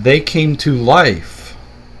 and they came to life,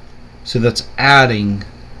 so that's adding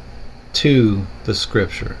to the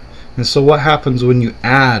scripture. And so what happens when you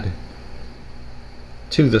add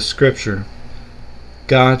to the scripture?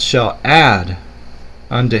 God shall add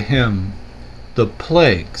unto him the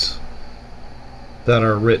plagues that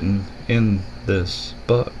are written in this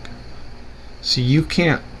book. See, you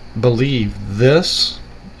can't believe this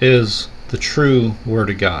is the true Word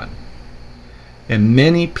of God. And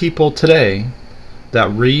many people today that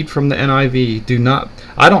read from the NIV do not,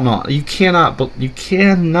 I don't know, you cannot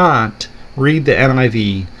read the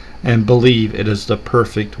NIV and believe it is the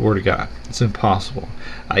perfect Word of God. It's impossible.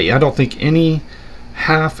 I don't think any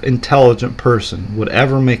half intelligent person would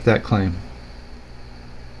ever make that claim.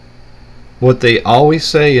 What they always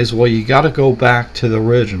say is, well, you got to go back to the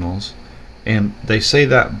originals, and they say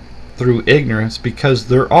that through ignorance because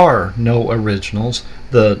there are no originals.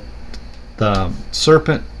 The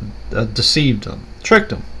serpent deceived them, tricked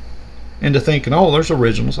them into thinking, oh, there's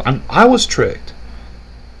originals. I was tricked.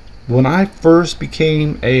 When I first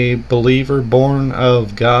became a believer born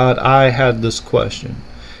of God, I had this question,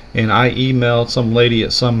 and I emailed some lady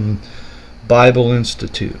at some Bible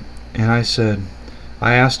Institute, and I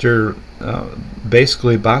asked her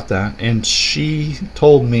basically about that, and she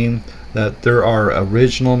told me that there are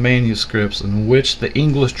original manuscripts in which the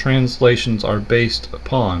English translations are based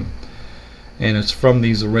upon, and it's from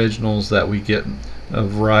these originals that we get a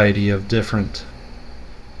variety of different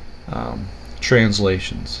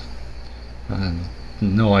translations. I had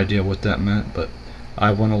no idea what that meant, but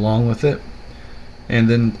I went along with it, and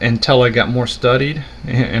then until I got more studied,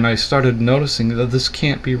 and I started noticing that this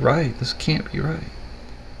can't be right. This can't be right.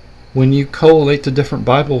 when you collate the different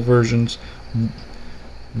Bible versions,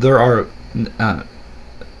 there are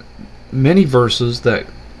many verses that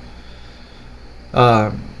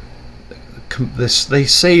they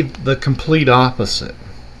say the complete opposite.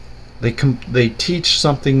 They teach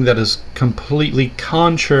something that is completely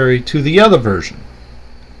contrary to the other version.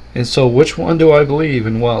 And so which one do I believe?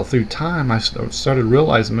 And well, through time I started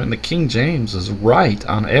realizing that the King James is right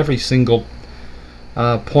on every single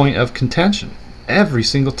point of contention. Every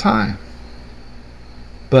single time.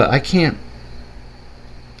 But I can't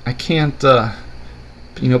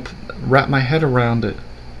wrap my head around it.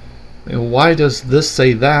 Why does this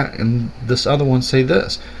say that and this other one say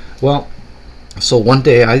this? Well, so one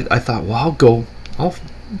day I thought, well, I'll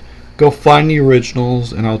go find the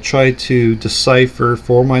originals and I'll try to decipher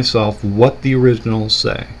for myself what the originals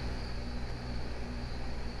say.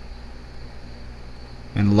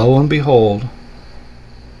 And lo and behold,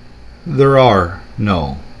 there are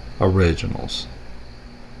no originals.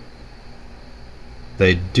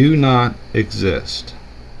 They do not exist.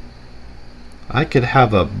 I could have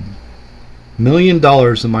 $1 million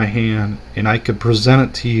in my hand and I could present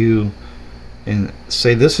it to you and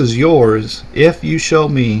say this is yours if you show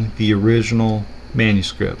me the original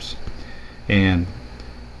manuscripts. And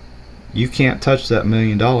you can't touch that $1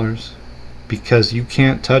 million because you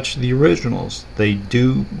can't touch the originals. They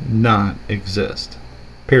do not exist.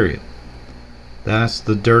 Period. That's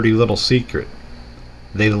the dirty little secret.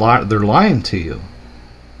 They're lying to you.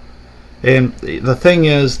 And the thing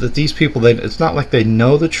is that these people, it's not like they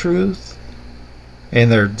know the truth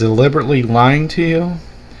and they're deliberately lying to you.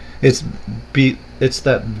 It's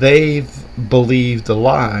that they've believed a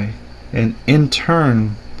lie, and in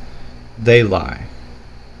turn they lie.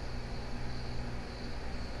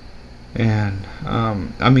 And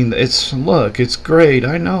I mean, it's great.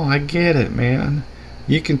 I know, I get it, man.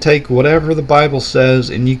 You can take whatever the Bible says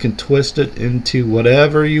and you can twist it into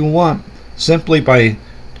whatever you want simply by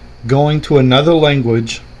going to another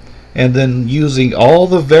language and then using all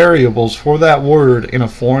the variables for that word in a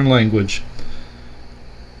foreign language.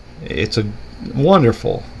 It's a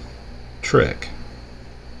wonderful trick,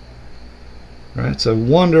 right? It's a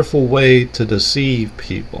wonderful way to deceive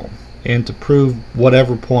people and to prove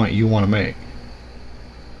whatever point you want to make.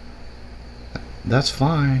 That's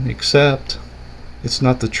fine, except it's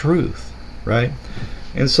not the truth, right?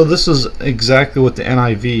 And so this is exactly what the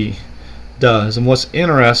NIV does. And what's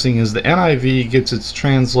interesting is the NIV gets its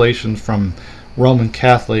translation from Roman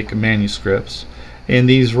Catholic manuscripts, and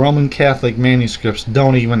these Roman Catholic manuscripts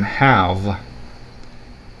don't even have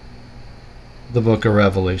the book of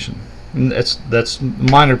Revelation. And that's a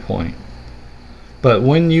minor point. But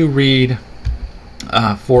when you read,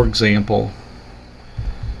 for example,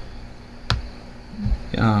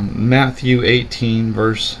 Matthew 18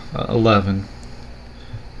 verse 11,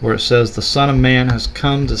 where it says the Son of Man has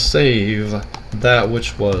come to save that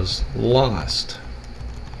which was lost.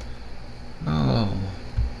 Oh,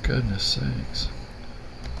 goodness sakes.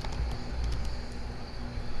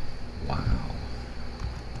 Wow.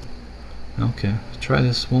 Okay, try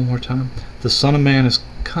this one more time. The Son of Man has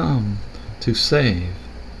come to save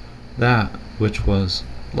that which was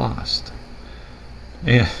lost.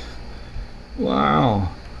 Yeah.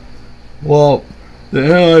 Wow. Well, the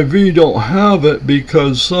NIV don't have it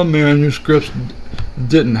because some manuscripts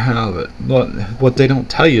didn't have it. But what they don't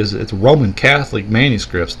tell you is it's Roman Catholic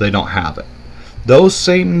manuscripts, they don't have it. Those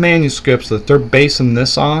same manuscripts that they're basing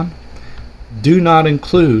this on do not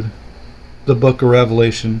include the book of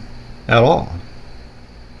Revelation at all.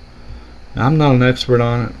 Now, I'm not an expert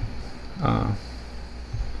on it.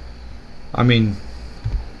 I mean,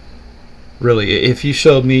 really, if you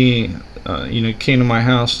showed me, came to my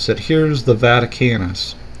house and said, here's the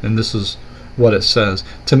Vaticanus, and this is what it says,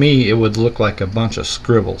 to me it would look like a bunch of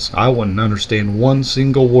scribbles. I wouldn't understand one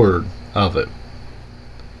single word of it.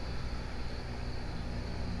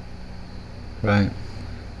 Right?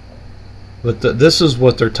 But this is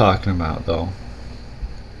what they're talking about, though.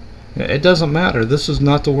 It doesn't matter. This is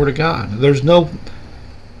not the Word of God. There's no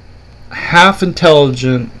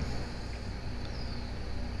half-intelligent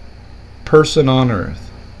person on earth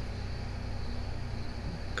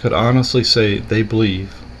could honestly say they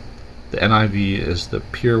believe the NIV is the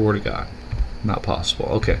pure Word of God. Not possible.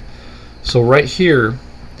 Okay. So right here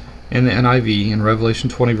in the NIV, in Revelation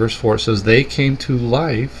 20 verse 4, it says they came to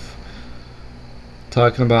life,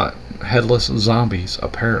 talking about headless zombies,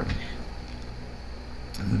 apparently.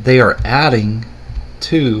 They are adding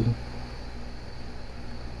to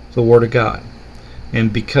the Word of God.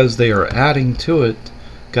 And because they are adding to it,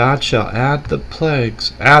 God shall add the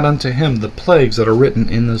plagues, add unto him the plagues that are written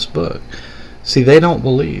in this book. See, they don't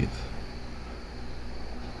believe.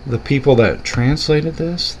 The people that translated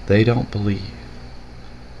this, they don't believe.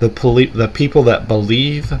 The people that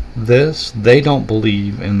believe this, they don't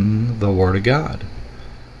believe in the Word of God.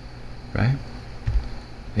 Right?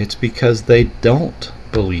 It's because they don't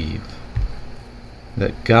believe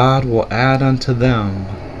that God will add unto them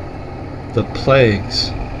the plagues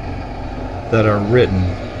that are written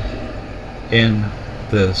in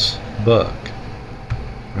this book.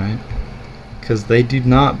 Right? Because they do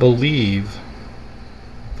not believe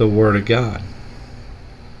the Word of God.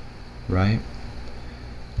 Right?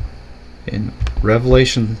 In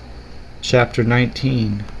Revelation chapter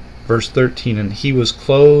 19, verse 13, and he was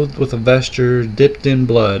clothed with a vesture dipped in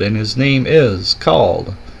blood, and his name is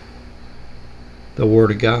called the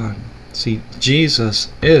Word of God. See,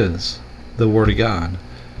 Jesus is the Word of God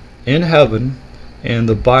in heaven, and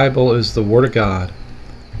the Bible is the Word of God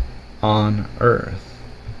on earth.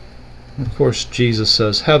 Of course, Jesus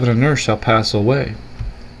says, heaven and earth shall pass away,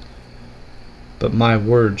 but my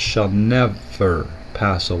word shall never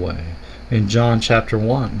pass away. In John chapter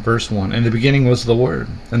 1, verse 1, in the beginning was the Word,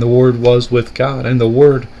 and the Word was with God, and the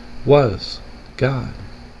Word was God.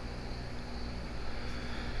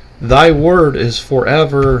 Thy word is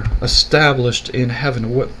forever established in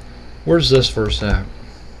heaven. Where's this verse at?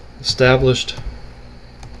 Established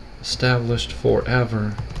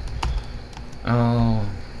forever. Oh,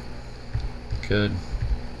 good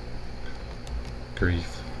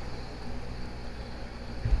grief.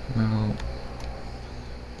 Well,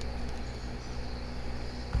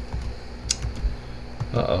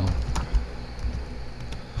 uh-oh.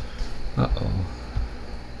 Uh-oh.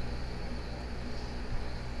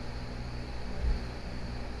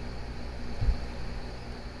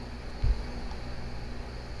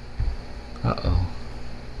 Uh-oh.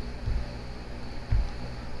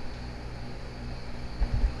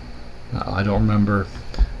 I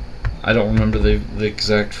don't remember the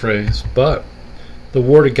exact phrase, but the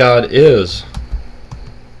Word of God is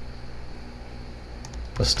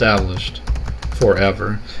established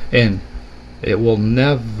forever, and it will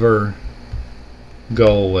never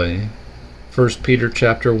go away. 1 Peter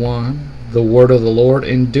chapter 1, the word of the Lord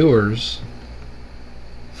endures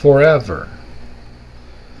forever.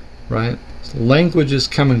 Right? Languages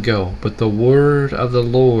come and go, but the word of the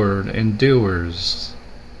Lord endures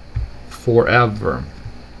forever.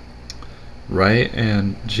 Right?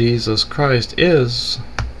 And Jesus Christ is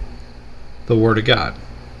the Word of God.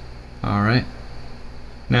 Alright?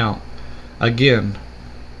 Now, again,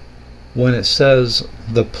 when it says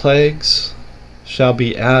the plagues shall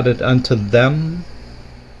be added unto them,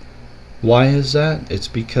 why is that? It's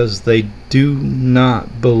because they do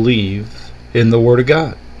not believe in the Word of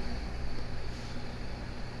God.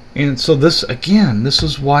 And so this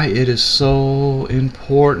is why it is so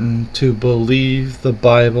important to believe the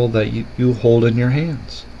Bible that you hold in your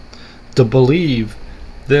hands. To believe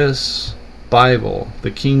this Bible,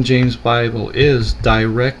 the King James Bible, is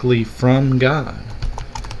directly from God.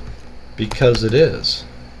 Because it is.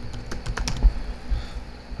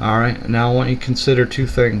 Alright, now I want you to consider two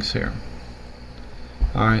things here.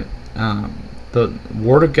 Alright, the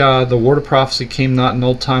Word of God, the Word of prophecy came not in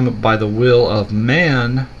old time by the will of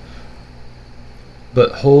man,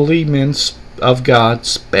 but holy men of God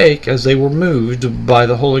spake as they were moved by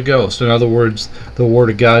the Holy Ghost. In other words, the Word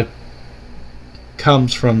of God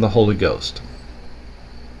comes from the Holy Ghost.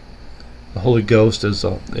 The Holy Ghost is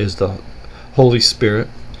the Holy Spirit,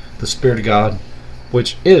 the Spirit of God,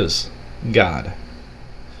 which is God.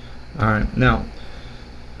 Alright, now,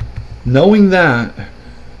 knowing that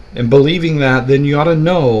and believing that, then you ought to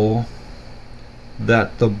know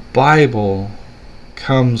that the Bible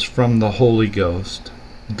comes from the Holy Ghost.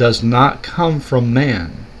 It does not come from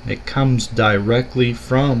man. It comes directly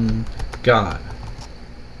from God.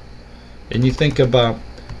 And you think about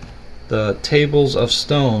the tables of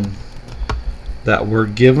stone that were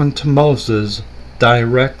given to Moses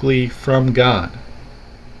directly from God.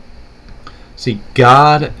 See,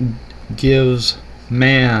 God gives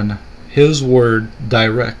man His word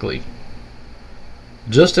directly.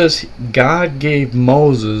 Just as God gave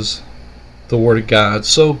Moses the Word of God,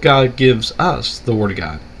 so God gives us the Word of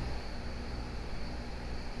God.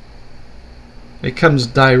 It comes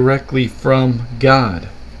directly from God.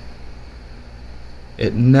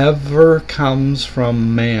 It never comes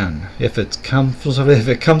from man. If it comes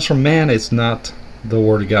from man, it's not the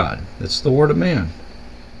Word of God. It's the word of man.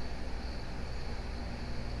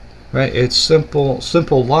 Right? It's simple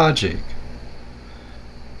logic.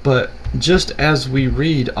 But just as we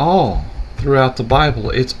read all throughout the Bible,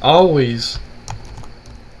 it's always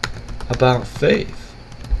about faith.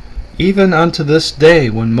 Even unto this day,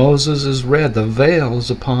 when Moses is read, the veil is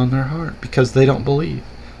upon their heart because they don't believe.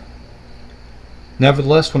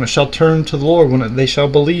 Nevertheless, when it shall turn to the Lord, when they shall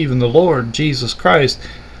believe in the Lord Jesus Christ,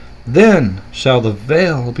 then shall the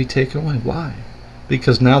veil be taken away. Why?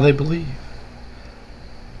 Because now they believe.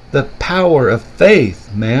 The power of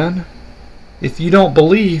faith, man. If you don't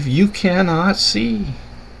believe, you cannot see.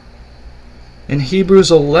 In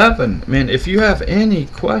Hebrews 11, man, if you have any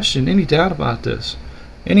question, any doubt about this,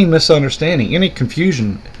 any misunderstanding, any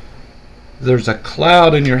confusion, there's a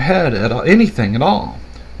cloud in your head at all, anything at all,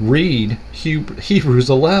 read Hebrews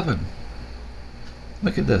 11.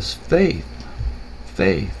 Look at this. Faith.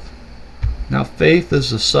 Now faith is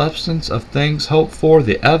the substance of things hoped for,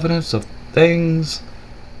 the evidence of things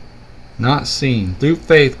not seen. Through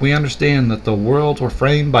faith we understand that the worlds were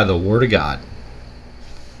framed by the Word of God.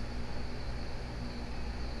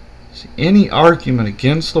 See, any argument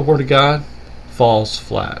against the Word of God falls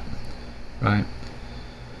flat. Right?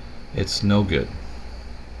 It's no good.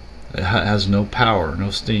 It has no power,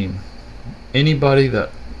 no steam. Anybody that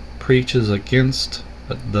preaches against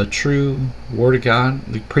the true Word of God,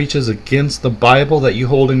 that preaches against the Bible that you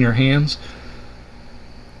hold in your hands,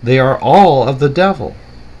 they are all of the devil.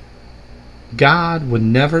 God would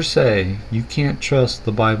never say you can't trust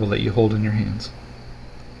the Bible that you hold in your hands.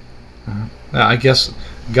 I guess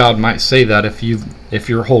God might say that if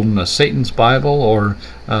you're holding a Satan's Bible or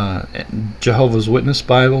Jehovah's Witness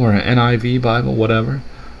Bible or an NIV Bible, whatever.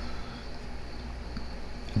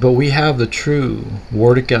 But we have the true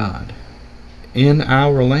Word of God in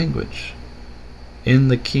our language, in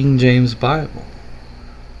the King James Bible.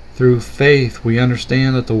 Through faith we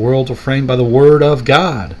understand that the worlds were framed by the Word of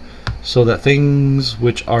God, so that things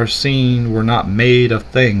which are seen were not made of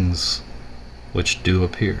things which do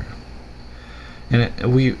appear. And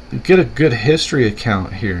we get a good history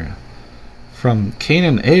account here, from Cain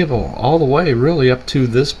and Abel all the way really up to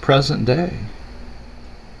this present day.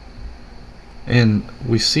 And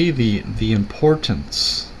we see the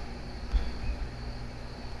importance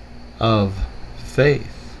of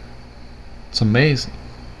faith. It's amazing.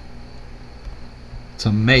 It's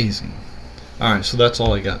amazing. Alright, so that's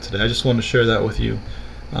all I got today. I just wanted to share that with you.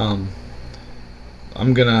 I'm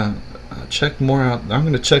gonna check more out. I'm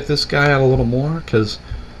gonna check this guy out a little more, because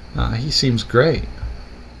he seems great.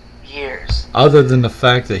 Years. Other than the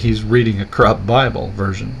fact that he's reading a corrupt Bible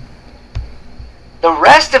version. The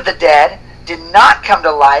rest of the dead did not come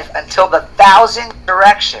to life until the 1,000th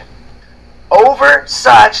resurrection. Over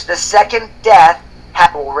such the second death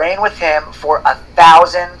will reign with him for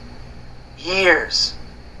 1,000 years.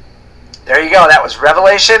 There you go. That was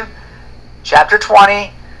Revelation chapter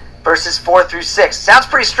 20, verses 4 through 6. Sounds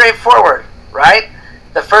pretty straightforward, right?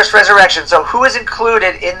 The first resurrection. So who is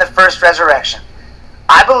included in the first resurrection?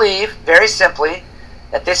 I believe, very simply,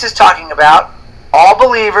 that this is talking about all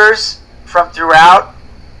believers from throughout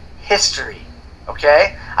history.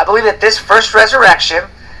 Okay? I believe that this first resurrection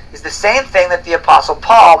is the same thing that the Apostle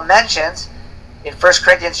Paul mentions in 1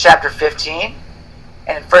 Corinthians chapter 15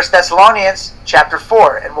 and in 1 Thessalonians chapter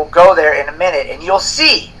 4. And we'll go there in a minute. And you'll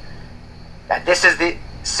see that this is the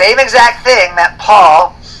same exact thing that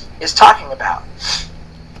Paul is talking about.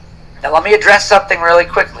 Now let me address something really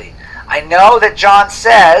quickly. I know that John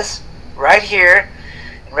says right here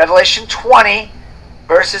in Revelation 20,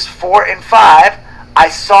 verses 4 and 5, I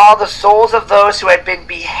saw the souls of those who had been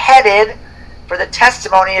beheaded for the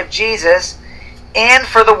testimony of Jesus and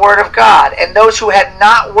for the word of God, and those who had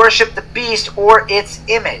not worshipped the beast or its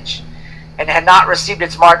image, and had not received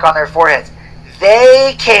its mark on their foreheads.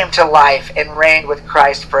 They came to life and reigned with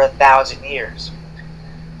Christ for 1,000 years.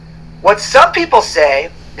 What some people say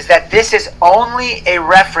is that this is only a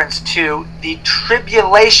reference to the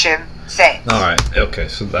tribulation saints. All right. Okay.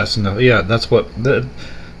 So that's enough. Yeah. That's what.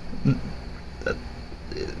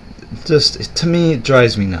 Just to me, it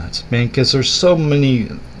drives me nuts, man. Because there's so many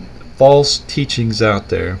false teachings out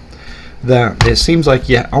there that it seems like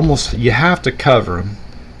you have to cover them,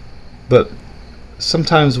 but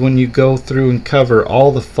sometimes when you go through and cover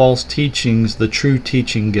all the false teachings, the true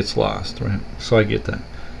teaching gets lost, right? So I get that.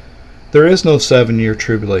 There is no 7-year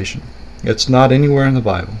tribulation. It's not anywhere in the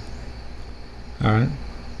Bible. All right?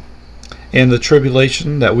 And the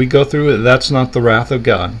tribulation that we go through, that's not the wrath of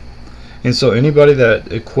God. And so anybody that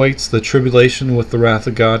equates the tribulation with the wrath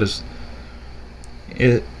of God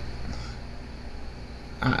to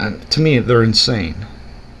me, they're insane.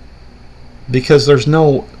 Because there's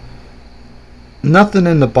nothing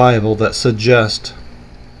in the Bible that suggests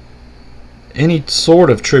any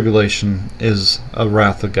sort of tribulation is a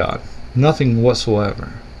wrath of God. Nothing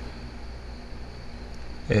whatsoever.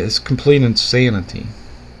 It's complete insanity,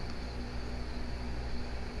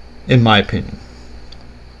 in my opinion.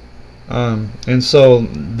 And so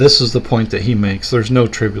this is the point that he makes. There's no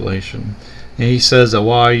tribulation. And he says that,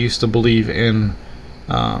 well, I used to believe in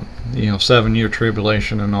 7-year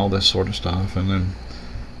tribulation and all this sort of stuff, and then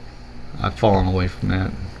I've fallen away from that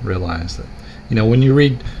and realized that, when you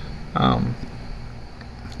read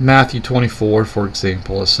Matthew 24, for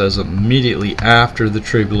example, it says immediately after the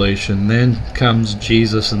tribulation, then comes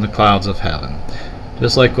Jesus in the clouds of heaven.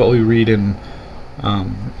 Just like what we read in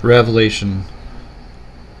Revelation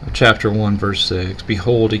chapter 1, verse 6.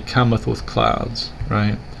 Behold, he cometh with clouds,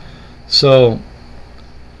 right? So,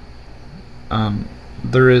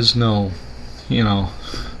 there is no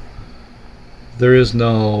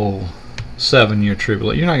 7-year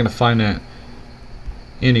tribulation. You're not going to find that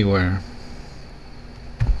anywhere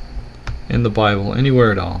in the Bible,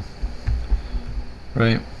 anywhere at all,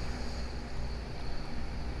 right?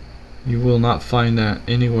 You will not find that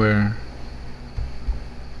anywhere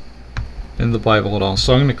in the Bible at all.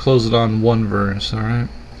 So I'm going to close it on one verse, alright?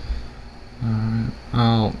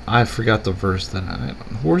 I forgot the verse that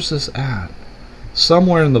where's this at?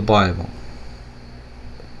 Somewhere in the Bible.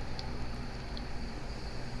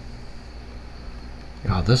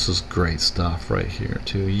 Oh, this is great stuff right here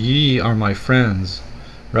too. Ye are my friends,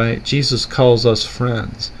 right? Jesus calls us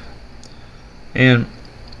friends. And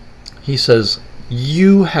he says,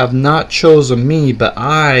 you have not chosen me, but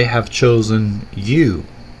I have chosen you.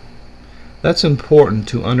 That's important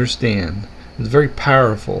to understand. It's very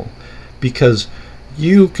powerful, because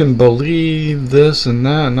you can believe this and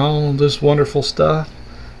that and all this wonderful stuff,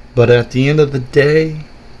 but at the end of the day,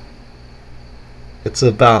 it's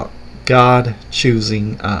about God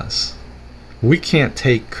choosing us. We can't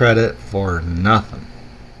take credit for nothing.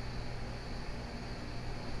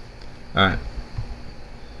 Alright.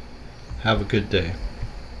 Have a good day.